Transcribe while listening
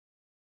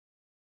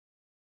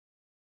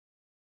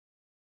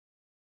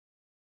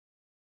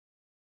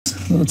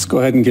Let's go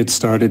ahead and get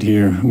started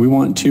here. We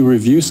want to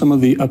review some of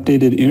the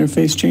updated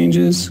interface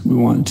changes. We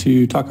want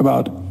to talk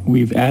about,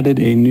 we've added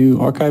a new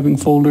archiving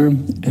folder,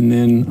 and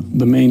then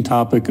the main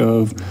topic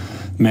of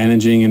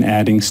managing and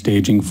adding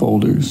staging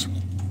folders.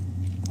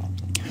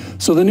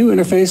 So the new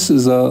interface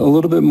is a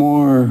little bit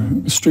more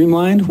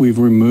streamlined. We've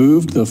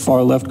removed the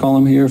far left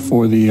column here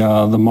for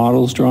the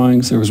models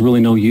drawings. There was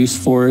really no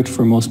use for it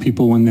for most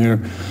people when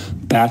they're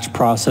batch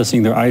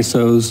processing their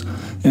ISOs.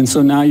 And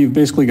so now you've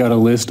basically got a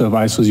list of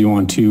ISOs you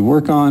want to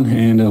work on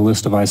and a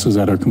list of ISOs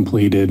that are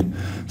completed.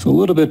 So a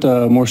little bit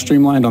more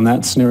streamlined on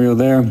that scenario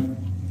there. And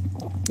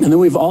then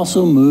we've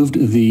also moved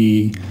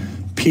the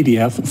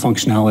PDF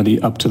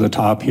functionality up to the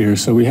top here.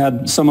 So we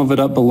had some of it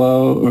up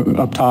below,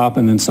 or up top,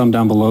 and then some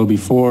down below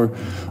before.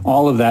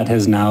 All of that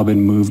has now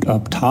been moved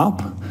up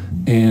top,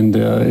 and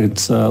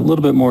it's a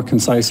little bit more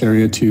concise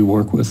area to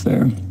work with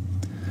there.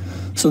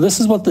 So this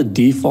is what the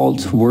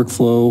default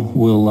workflow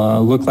will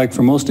look like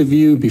for most of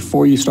you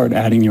before you start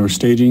adding your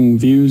staging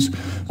views.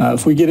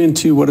 If we get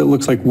into what it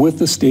looks like with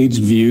the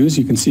staged views,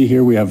 you can see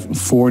here we have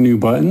 4 new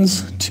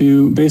buttons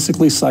to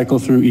basically cycle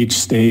through each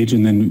stage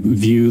and then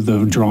view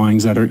the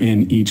drawings that are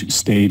in each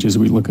stage as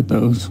we look at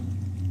those.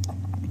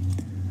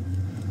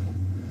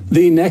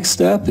 The next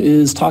step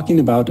is talking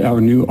about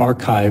our new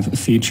archive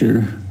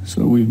feature.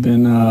 So we've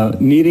been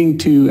needing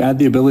to add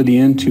the ability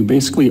in to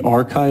basically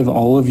archive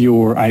all of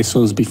your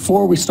ISOs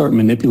before we start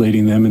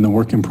manipulating them in the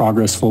work in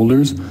progress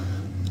folders.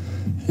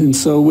 And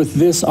so with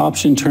this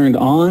option turned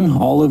on,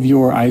 all of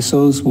your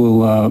ISOs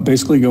will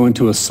basically go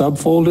into a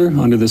subfolder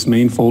under this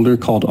main folder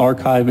called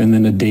archive, and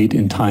then a date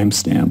and time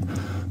stamp.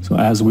 So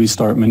as we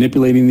start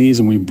manipulating these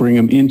and we bring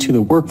them into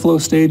the workflow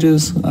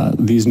stages,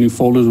 these new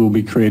folders will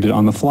be created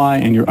on the fly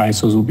and your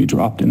ISOs will be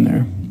dropped in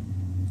there.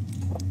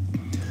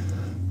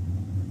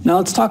 Now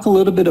let's talk a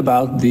little bit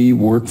about the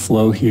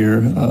workflow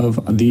here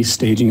of these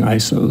staging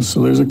ISOs.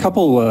 So there's a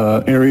couple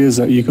areas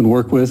that you can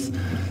work with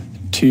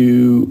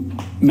to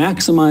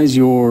maximize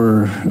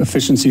your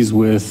efficiencies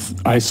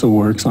with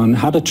ISOWorx on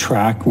how to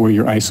track where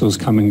your ISOs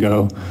come and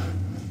go.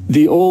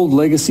 The old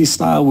legacy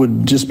style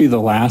would just be the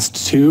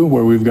last 2,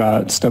 where we've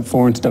got step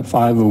 4 and step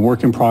 5 of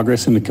work in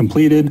progress and the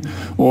completed,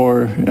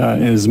 or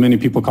as many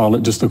people call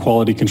it, just the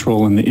quality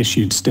control in the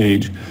issued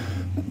stage.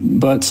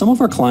 But some of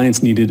our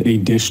clients needed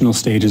additional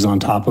stages on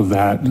top of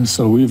that.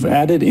 So we've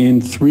added in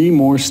 3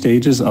 more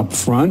stages up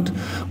front,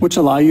 which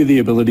allow you the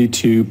ability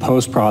to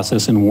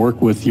post-process and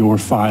work with your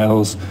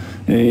files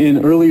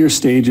in earlier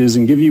stages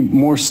and give you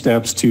more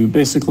steps to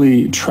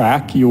basically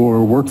track your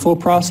workflow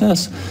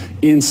process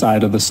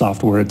inside of the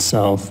software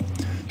itself.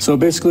 So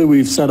basically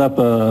we've set up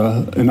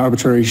an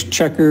arbitrary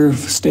checker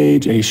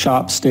stage, a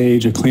shop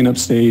stage, a cleanup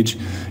stage,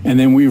 and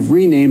then we've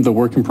renamed the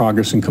work in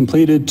progress and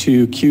completed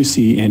to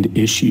QC and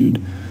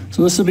issued.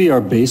 So this will be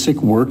our basic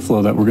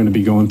workflow that we're going to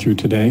be going through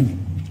today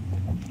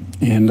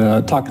and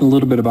talking a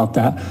little bit about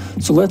that.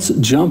 So let's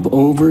jump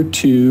over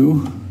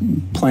to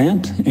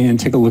plant and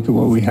take a look at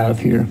what we have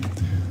here.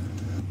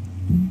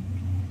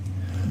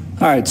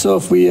 All right, so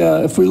if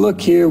we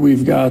look here,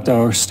 we've got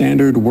our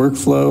standard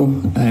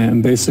workflow,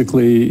 and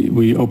basically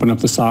we open up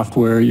the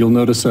software. You'll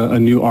notice a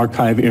new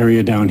archive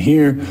area down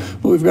here,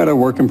 but we've got our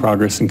work in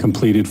progress and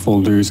completed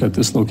folders at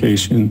this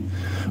location.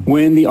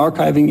 When the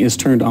archiving is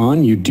turned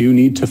on, you do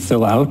need to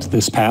fill out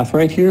this path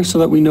right here so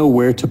that we know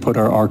where to put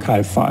our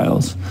archive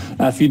files.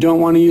 If you don't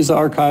want to use the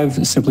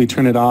archive, simply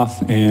turn it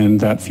off, and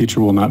that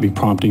feature will not be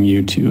prompting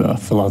you to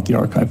fill out the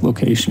archive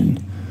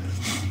location.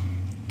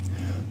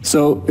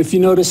 So if you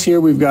notice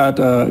here, we've got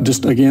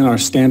just again our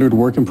standard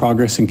work in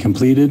progress and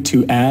completed.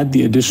 To add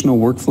the additional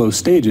workflow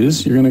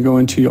stages, you're going to go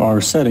into our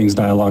settings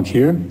dialog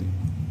here.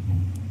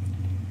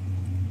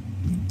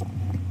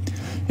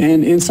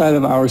 And inside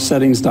of our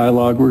settings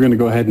dialog, we're going to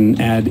go ahead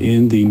and add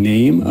in the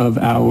name of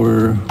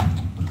our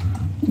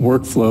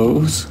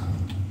workflows.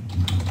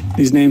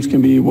 These names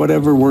can be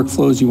whatever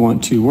workflows you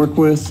want to work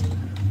with.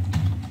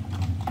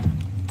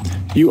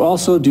 You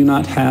also do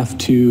not have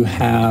to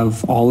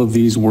have all of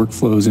these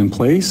workflows in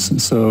place.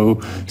 So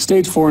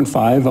stage 4 and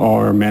 5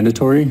 are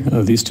mandatory.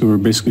 These 2 are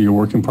basically your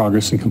work in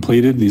progress and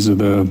completed. These are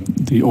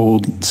the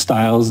old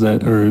styles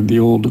that are the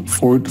old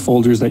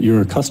folders that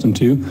you're accustomed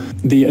to.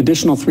 The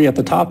additional 3 at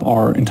the top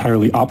are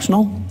entirely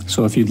optional.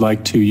 So if you'd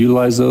like to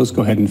utilize those,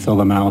 go ahead and fill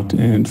them out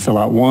and fill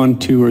out 1,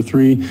 2, or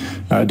 3.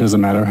 It doesn't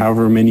matter.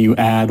 However many you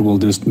add, we'll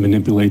just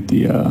manipulate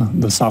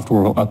the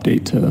software will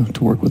update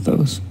to work with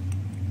those.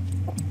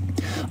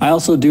 I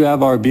also do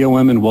have our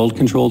BOM and weld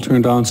control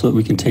turned on so that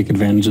we can take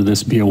advantage of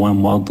this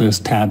BOM weld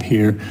list tab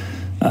here.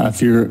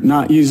 If you're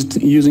not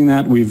using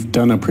that, we've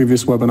done a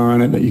previous webinar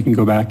on it that you can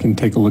go back and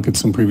take a look at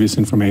some previous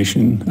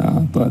information.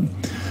 But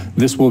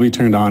this will be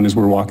turned on as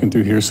we're walking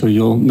through here, so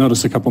you'll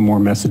notice a couple more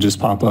messages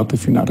pop up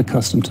if you're not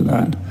accustomed to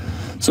that.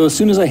 So as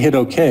soon as I hit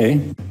OK,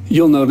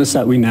 you'll notice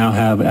that we now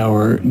have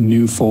our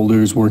new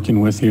folders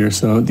working with here.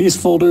 So these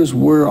folders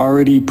were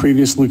already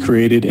previously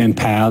created and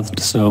pathed.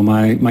 So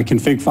my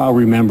config file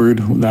remembered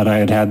that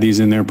I had these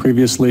in there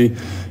previously.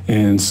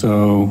 And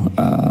so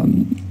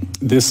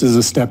this is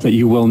a step that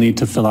you will need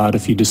to fill out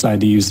if you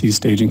decide to use these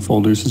staging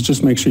folders, is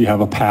just make sure you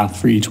have a path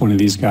for each one of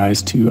these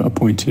guys to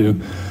point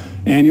to.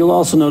 And you'll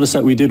also notice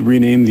that we did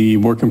rename the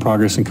work in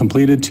progress and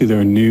completed to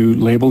their new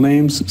label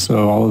names.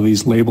 So all of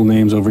these label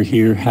names over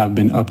here have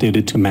been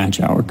updated to match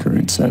our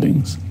current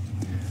settings.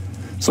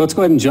 So let's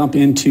go ahead and jump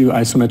into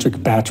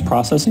isometric batch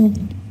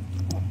processing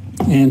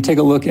and take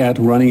a look at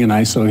running an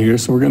ISO here.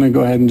 So we're going to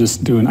go ahead and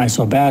just do an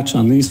ISOBATCH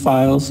on these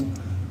files.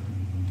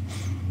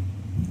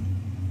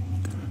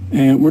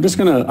 And we're just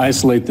going to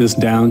isolate this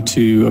down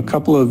to a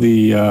couple of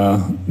the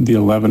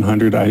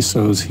 1100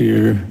 ISOs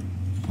here.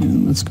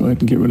 And let's go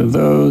ahead and get rid of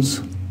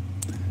those.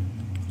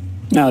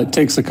 Now it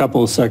takes a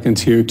couple of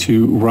seconds here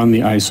to run the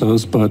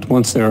ISOs, but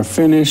once they are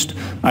finished,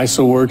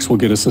 ISOWorx will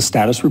get us a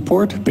status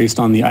report based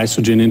on the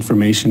isogen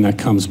information that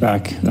comes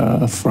back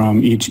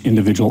from each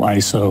individual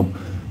ISO.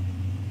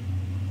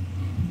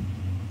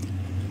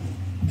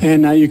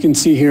 And now you can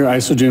see here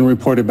Isogen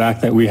reported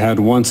back that we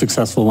had one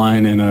successful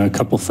line and a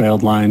couple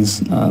failed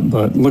lines,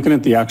 but looking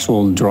at the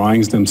actual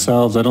drawings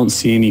themselves, I don't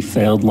see any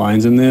failed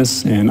lines in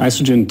this, and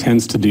Isogen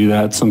tends to do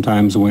that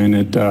sometimes when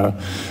it,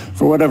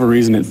 for whatever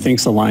reason, it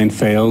thinks a line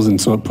fails,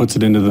 and so it puts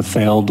it into the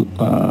failed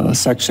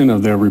section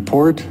of their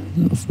report.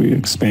 If we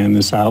expand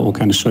this out, we'll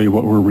kind of show you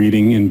what we're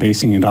reading and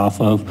basing it off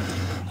of.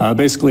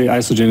 Basically,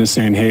 Isogen is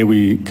saying, hey,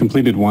 we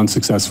completed one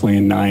successfully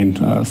and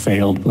 9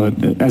 failed,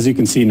 but as you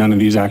can see, none of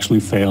these actually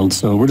failed.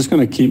 So we're just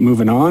going to keep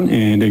moving on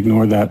and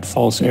ignore that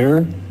false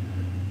error.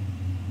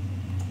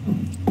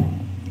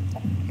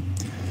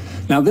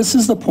 Now, this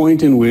is the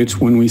point in which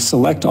when we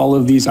select all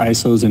of these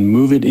ISOs and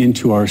move it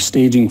into our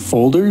staging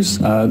folders,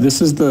 this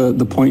is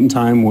the point in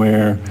time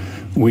where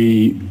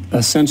we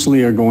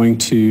essentially are going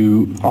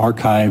to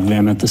archive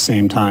them at the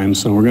same time.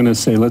 So we're going to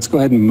say, let's go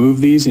ahead and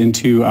move these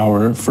into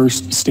our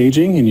first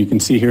staging. And you can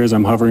see here as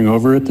I'm hovering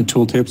over it, the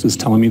tooltips is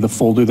telling me the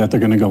folder that they're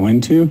going to go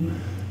into.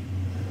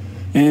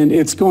 And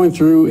it's going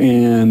through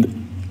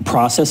and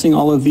processing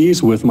all of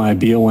these with my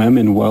BOM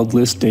and weld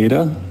list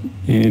data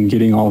and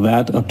getting all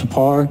that up to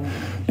par,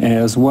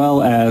 as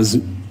well as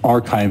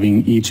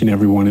archiving each and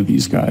every one of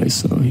these guys.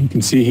 So you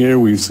can see here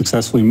we've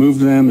successfully moved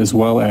them as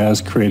well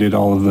as created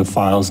all of the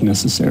files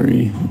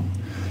necessary.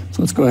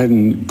 So let's go ahead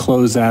and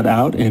close that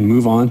out and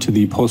move on to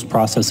the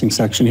post-processing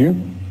section here.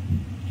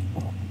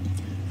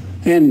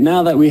 And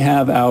now that we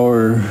have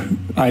our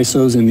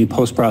ISOs in the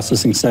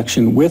post-processing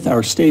section with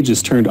our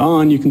stages turned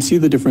on, you can see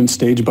the different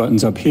stage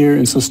buttons up here.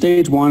 And so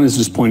stage 1 is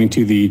just pointing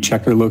to the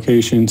checker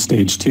location.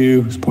 Stage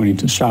 2 is pointing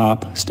to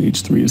shop.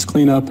 Stage 3 is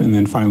cleanup. And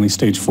then finally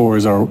stage 4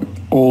 is our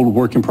old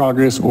work in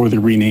progress or the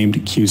renamed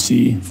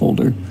QC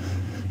folder.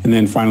 And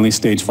then finally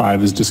stage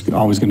 5 is just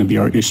always going to be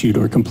our issued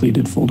or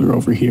completed folder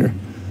over here.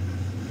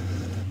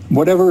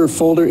 Whatever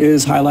folder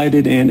is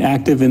highlighted and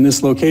active in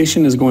this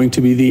location is going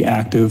to be the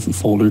active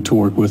folder to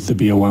work with the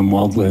BOM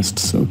weld list.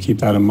 So keep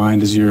that in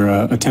mind as you're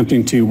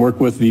attempting to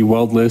work with the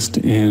weld list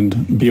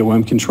and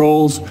BOM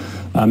controls.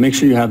 Make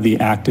sure you have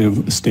the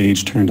active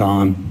stage turned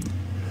on.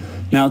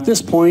 Now at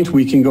this point,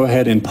 we can go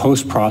ahead and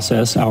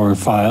post-process our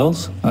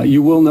files.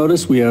 You will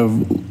notice we have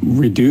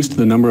reduced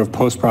the number of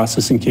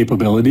post-processing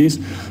capabilities.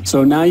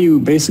 So now you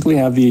basically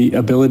have the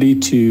ability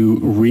to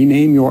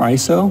rename your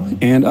ISO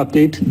and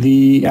update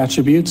the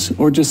attributes,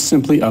 or just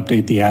simply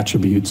update the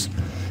attributes.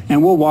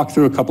 And we'll walk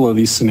through a couple of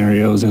these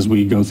scenarios as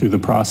we go through the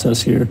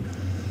process here.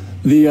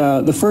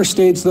 The first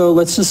stage, though,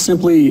 let's just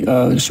simply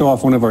show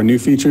off one of our new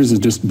features, is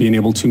just being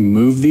able to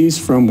move these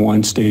from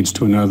one stage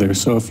to another.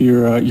 So if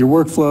your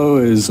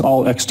workflow is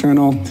all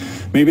external,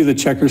 maybe the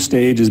checker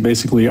stage is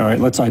basically, all right,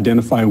 let's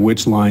identify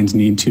which lines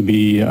need to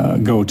be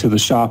go to the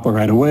shop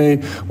right away,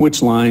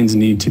 which lines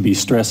need to be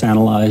stress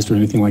analyzed or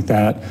anything like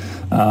that.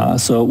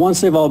 So once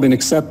they've all been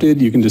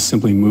accepted, you can just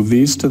simply move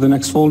these to the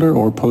next folder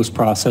or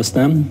post-process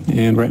them.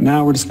 And right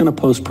now, we're just going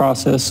to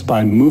post-process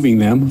by moving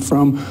them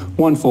from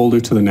one folder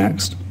to the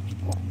next.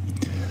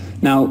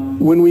 Now,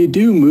 when we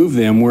do move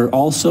them, we're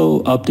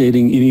also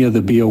updating any of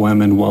the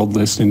BOM and weld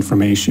list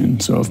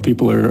information. So if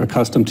people are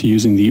accustomed to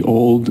using the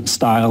old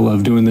style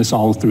of doing this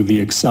all through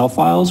the Excel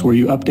files, where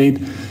you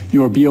update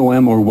your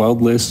BOM or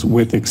weld list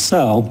with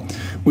Excel,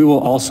 we will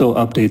also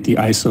update the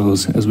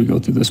ISOs as we go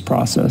through this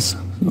process.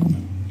 So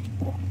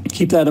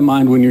keep that in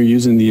mind when you're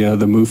using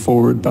the move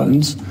forward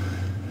buttons.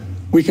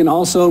 We can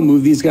also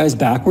move these guys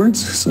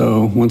backwards.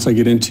 So once I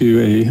get into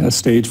a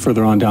stage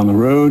further on down the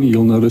road,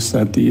 you'll notice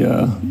that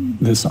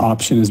this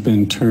option has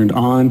been turned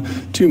on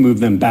to move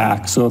them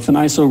back. So if an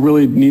ISO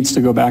really needs to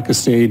go back a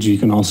stage, you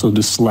can also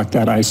just select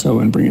that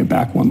ISO and bring it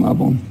back one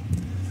level.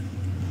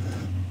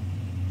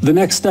 The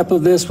next step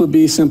of this would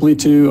be simply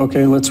to,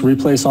 okay, let's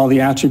replace all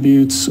the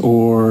attributes,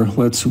 or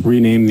let's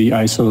rename the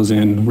ISOs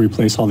and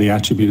replace all the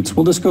attributes.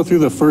 We'll just go through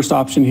the first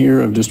option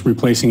here of just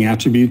replacing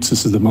attributes.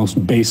 This is the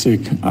most basic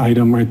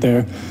item right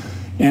there.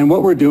 And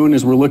what we're doing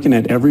is we're looking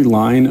at every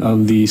line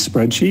of the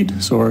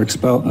spreadsheet, so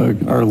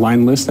our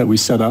line list that we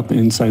set up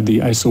inside the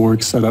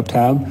ISOWorx Setup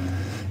tab.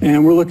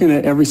 And we're looking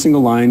at every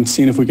single line,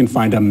 seeing if we can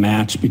find a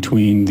match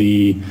between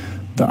the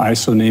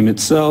ISO name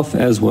itself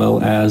as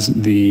well as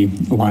the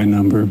line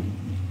number.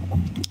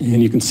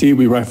 And you can see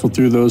we rifled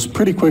through those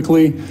pretty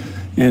quickly.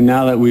 And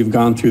now that we've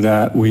gone through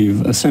that,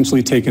 we've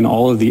essentially taken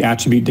all of the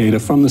attribute data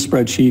from the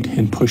spreadsheet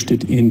and pushed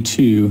it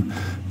into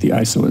the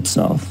ISO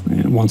itself.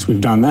 And once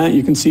we've done that,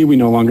 you can see we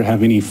no longer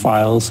have any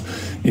files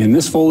in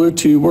this folder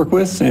to work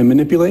with and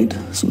manipulate.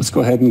 So let's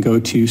go ahead and go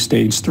to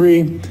stage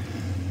 3.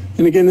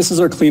 And again, this is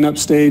our cleanup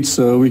stage,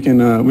 so we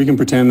can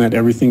pretend that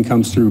everything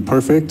comes through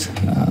perfect.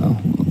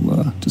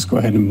 We'll just go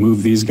ahead and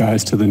move these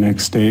guys to the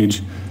next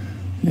stage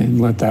and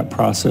let that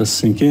process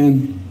sink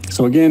in.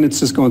 So again, it's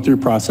just going through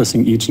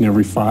processing each and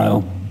every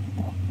file.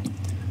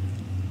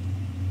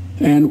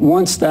 And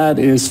once that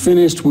is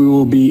finished, we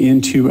will be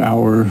into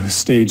our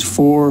stage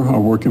 4, our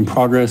work in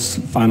progress,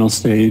 final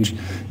stage.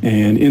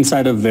 And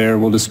inside of there,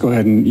 we'll just go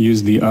ahead and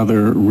use the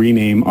other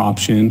rename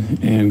option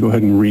and go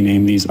ahead and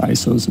rename these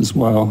ISOs as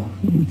well.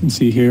 You can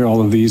see here,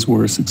 all of these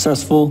were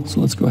successful.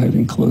 So let's go ahead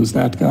and close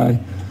that guy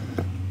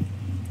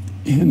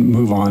and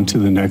move on to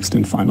the next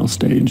and final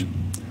stage.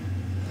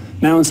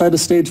 Now inside of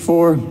stage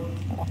 4,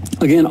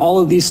 again, all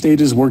of these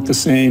stages work the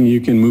same.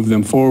 You can move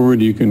them forward,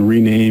 you can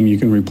rename, you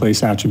can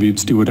replace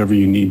attributes, do whatever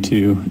you need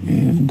to.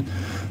 And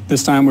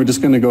this time we're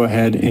just going to go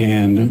ahead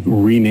and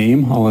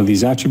rename all of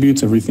these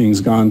attributes.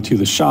 Everything's gone to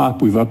the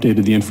shop. We've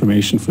updated the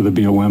information for the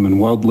BOM and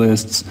weld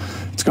lists.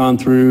 It's gone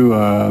through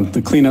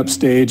the cleanup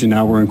stage, and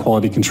now we're in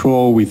quality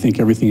control. We think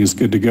everything is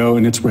good to go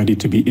and it's ready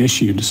to be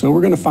issued. So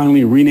we're going to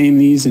finally rename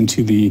these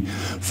into the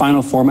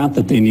final format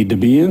that they need to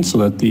be in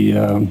so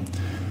that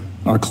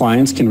our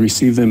clients can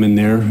receive them in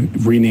their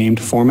renamed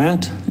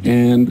format.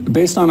 And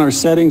based on our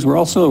settings, we're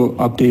also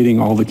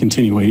updating all the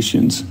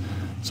continuations.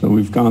 So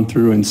we've gone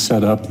through and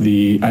set up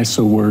the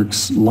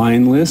ISOWorx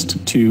line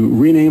list to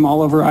rename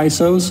all of our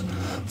ISOs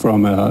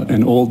from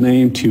an old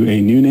name to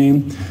a new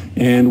name.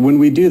 And when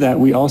we do that,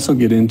 we also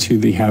get into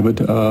the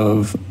habit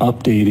of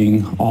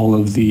updating all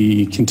of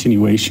the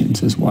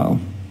continuations as well.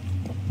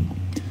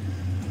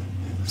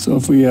 So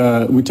if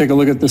we take a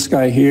look at this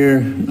guy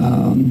here,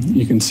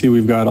 you can see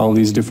we've got all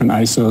these different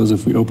ISOs.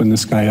 If we open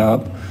this guy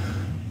up,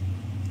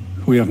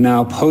 we have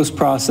now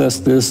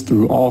post-processed this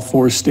through all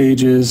 4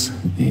 stages,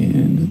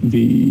 and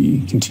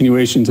the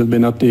continuations have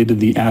been updated,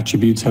 the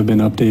attributes have been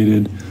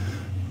updated.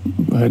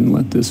 Go ahead and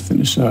let this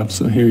finish up.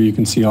 So here you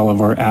can see all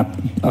of our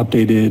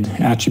updated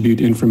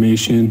attribute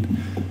information.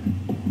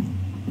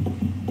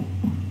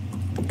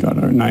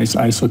 Got our nice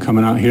ISO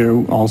coming out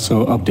here.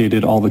 Also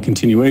updated all the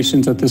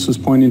continuations that this was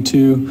pointing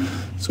to.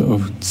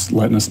 So it's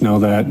letting us know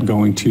that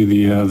going to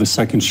the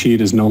second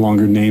sheet is no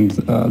longer named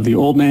the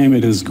old name.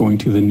 It is going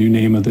to the new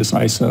name of this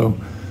ISO.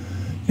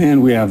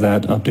 And we have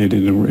that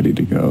updated and ready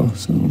to go.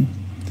 So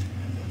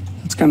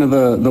that's kind of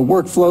the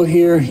workflow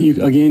here.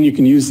 Again, you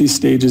can use these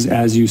stages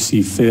as you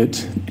see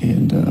fit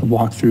and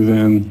walk through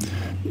them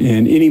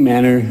in any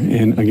manner,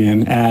 and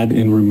again, add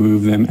and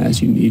remove them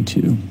as you need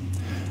to.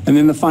 And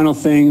then the final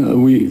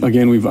thing, we've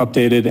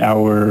updated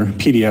our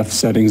PDF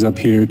settings up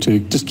here to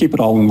just keep it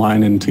all in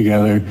line and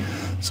together.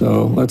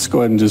 So let's go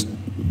ahead and just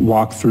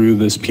walk through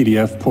this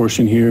PDF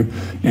portion here.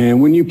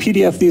 And when you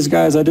PDF these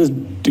guys, I just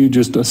do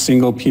just a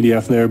single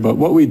PDF there, but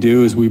what we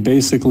do is we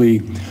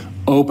basically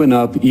open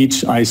up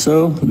each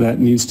ISO that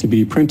needs to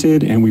be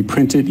printed, and we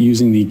print it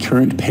using the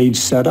current page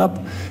setup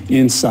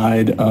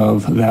inside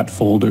of that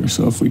folder.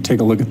 So if we take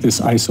a look at this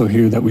ISO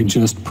here that we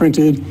just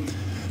printed,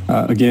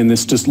 again,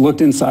 this just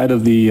looked inside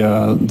of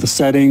the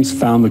settings,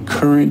 found the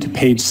current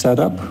page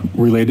setup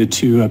related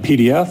to a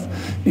PDF,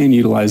 and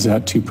utilized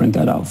that to print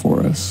that out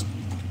for us.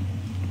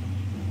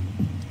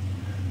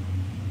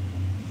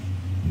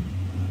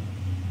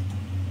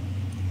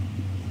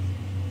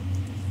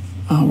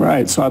 All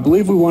right, so I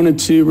believe we wanted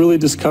to really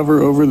just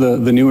cover over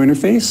the new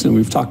interface, and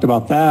we've talked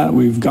about that.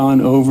 We've gone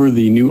over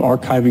the new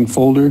archiving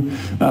folder.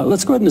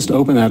 Let's go ahead and just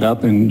open that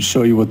up and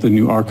show you what the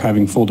new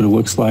archiving folder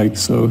looks like.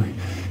 So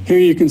here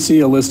you can see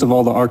a list of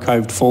all the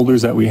archived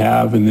folders that we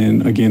have, and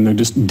then again, they're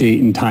just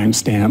date and time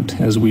stamped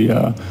as we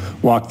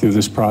walk through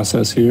this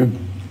process here.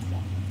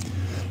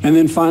 And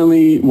then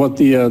finally, what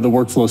the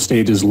workflow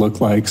stages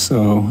look like.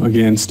 So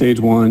again, stage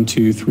 1,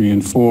 2, 3,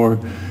 and 4,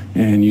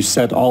 and you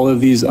set all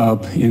of these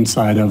up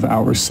inside of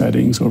our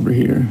settings over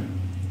here.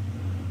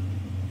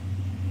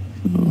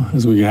 So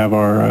as we have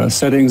our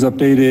settings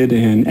updated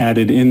and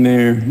added in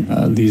there,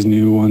 these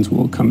new ones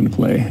will come into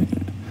play.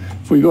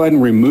 If we go ahead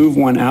and remove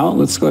one out,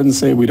 let's go ahead and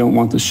say we don't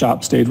want the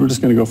shop stage. We're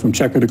just going to go from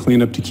checker to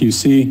cleanup to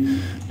QC,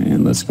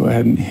 and let's go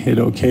ahead and hit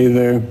OK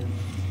there.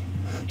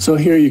 So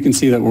here you can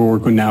see that we're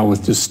working now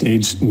with just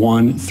stage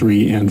 1,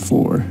 3, and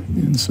 4.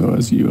 And so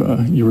as you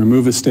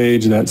remove a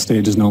stage, that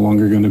stage is no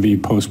longer going to be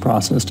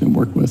post-processed and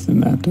worked with in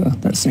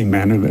that same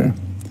manner there.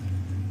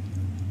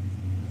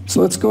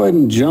 So let's go ahead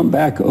and jump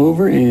back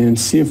over and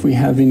see if we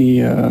have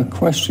any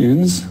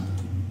questions.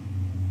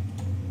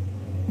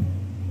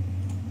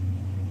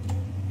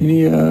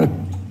 Any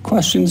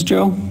questions,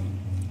 Joe?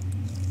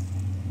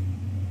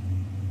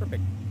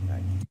 Perfect. All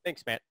right.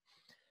 Thanks, Matt.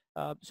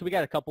 So we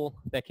got a couple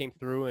that came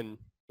through, and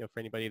for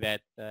anybody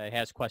that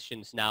has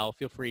questions now,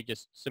 feel free to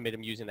just submit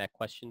them using that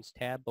questions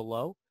tab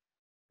below.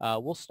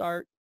 We'll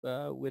start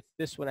with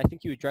this one. I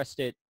think you addressed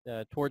it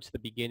towards the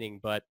beginning,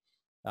 but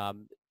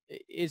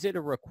Is it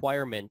a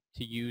requirement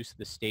to use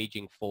the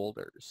staging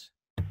folders?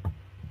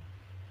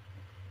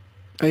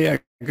 Yeah,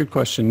 good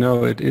question.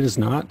 No, it is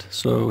not.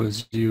 So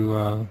as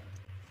you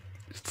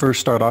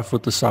first start off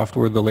with the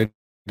software, the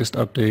latest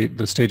update,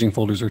 the staging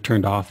folders are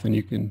turned off, and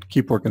you can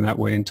keep working that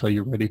way until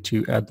you're ready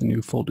to add the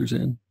new folders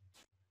in.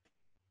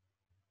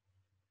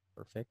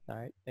 Perfect. All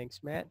right.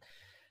 Thanks, Matt.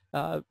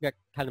 Got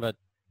kind of a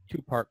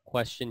two-part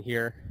question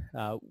here.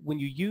 When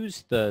you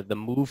use the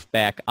move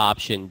back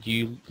option, do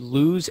you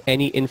lose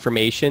any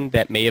information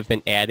that may have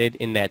been added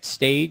in that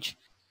stage?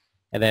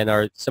 And then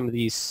are some of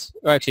these,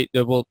 or actually,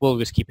 we'll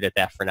just keep it at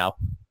that for now.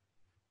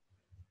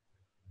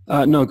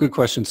 No, good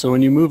question. So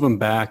when you move them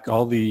back,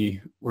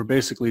 we're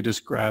basically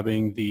just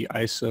grabbing the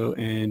ISO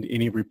and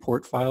any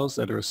report files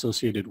that are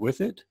associated with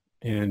it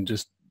and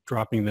just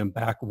dropping them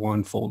back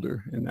one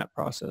folder in that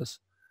process.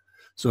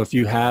 So if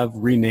you have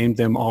renamed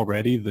them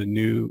already,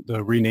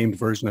 the renamed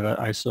version of that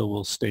ISO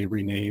will stay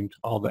renamed.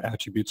 All the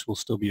attributes will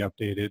still be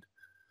updated.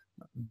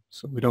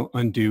 So we don't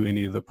undo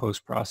any of the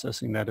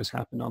post-processing that has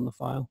happened on the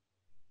file.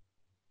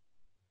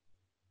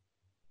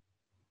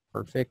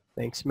 Perfect.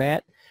 Thanks,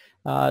 Matt.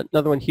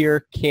 Another one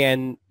here,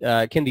 can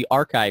the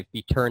archive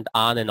be turned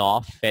on and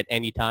off at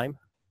any time?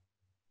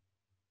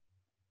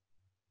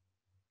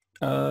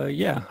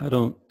 Yeah, I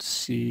don't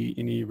see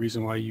any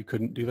reason why you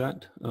couldn't do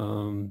that.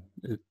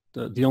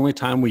 The only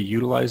time we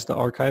utilize the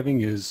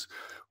archiving is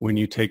when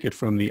you take it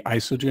from the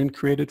Isogen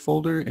created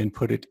folder and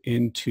put it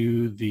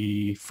into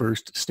the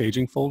first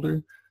staging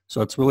folder.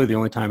 So it's really the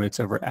only time it's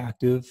ever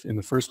active in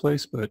the first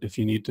place, but if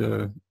you need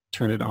to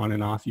turn it on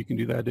and off, you can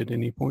do that at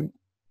any point.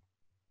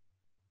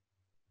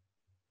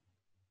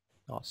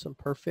 Awesome,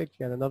 perfect.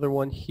 Got another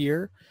one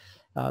here.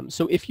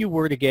 So if you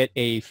were to get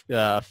a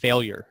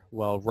failure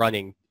while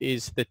running,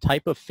 is the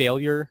type of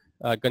failure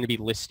going to be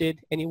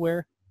listed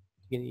anywhere?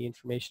 Any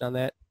information on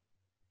that?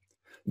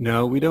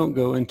 No, we don't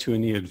go into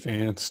any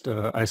advanced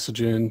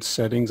Isogen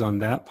settings on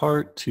that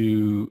part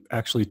to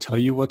actually tell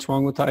you what's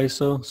wrong with the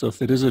ISO. So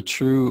if it is a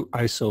true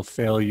ISO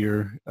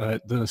failure,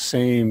 the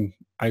same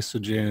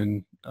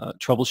Isogen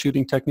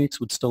troubleshooting techniques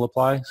would still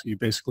apply. So you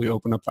basically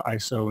open up the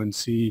ISO and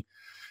see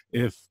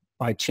if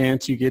by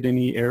chance you get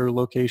any error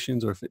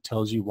locations or if it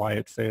tells you why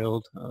it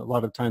failed. A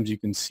lot of times you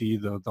can see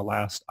the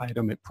last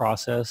item it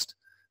processed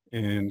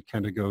and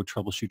kind of go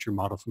troubleshoot your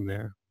model from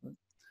there.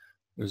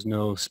 There's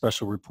no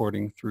special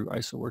reporting through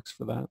ISOWorx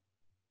for that.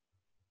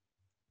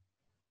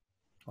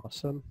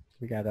 Awesome.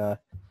 We got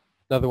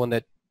another one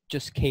that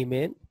just came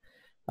in.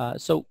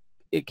 So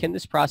can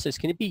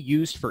it be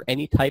used for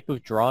any type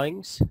of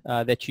drawings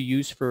that you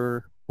use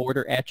for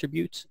border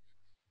attributes?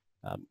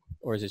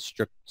 Or is it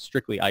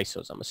strictly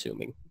ISOs, I'm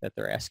assuming, that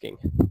they're asking?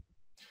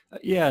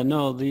 Yeah,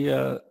 no,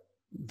 the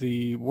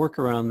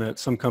workaround that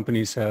some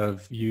companies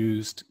have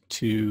used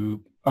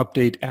to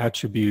update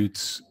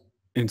attributes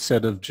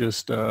instead of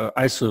just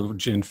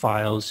Isogen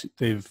files,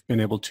 they've been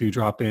able to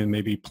drop in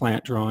maybe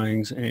plant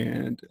drawings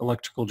and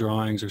electrical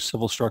drawings or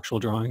civil structural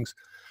drawings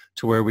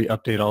to where we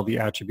update all the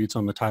attributes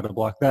on the title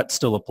block. That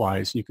still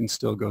applies. You can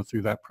still go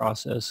through that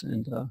process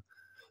and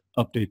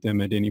update them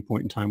at any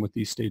point in time with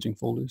these staging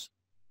folders.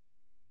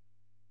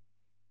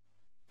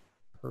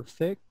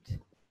 Perfect. I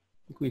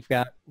think we've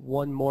got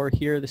one more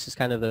here. This is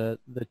kind of the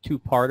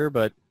two-parter,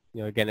 but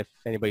again, if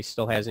anybody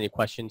still has any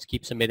questions,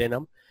 keep submitting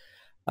them.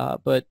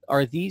 But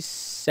are these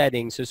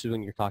settings, this is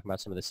when you're talking about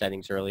some of the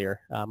settings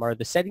earlier, are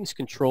the settings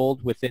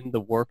controlled within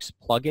the Works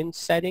plugin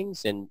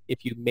settings? And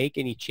if you make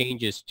any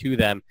changes to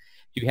them,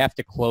 do you have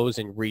to close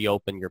and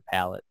reopen your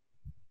palette?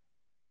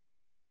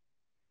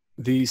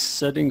 These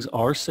settings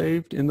are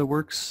saved in the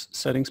Works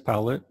settings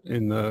palette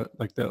in the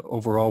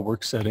overall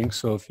Works settings.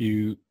 So if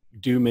you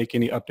do make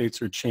any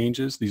updates or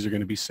changes, these are going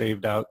to be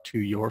saved out to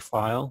your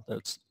file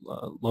that's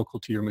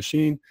local to your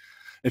machine.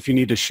 If you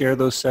need to share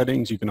those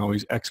settings, you can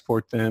always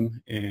export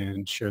them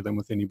and share them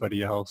with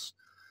anybody else.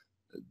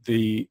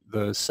 The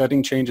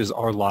setting changes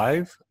are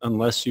live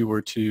unless you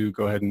were to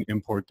go ahead and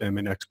import them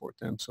and export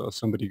them. So if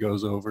somebody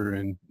goes over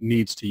and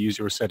needs to use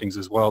your settings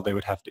as well, they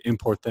would have to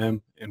import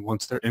them. And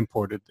once they're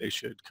imported, they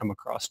should come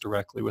across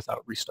directly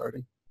without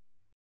restarting.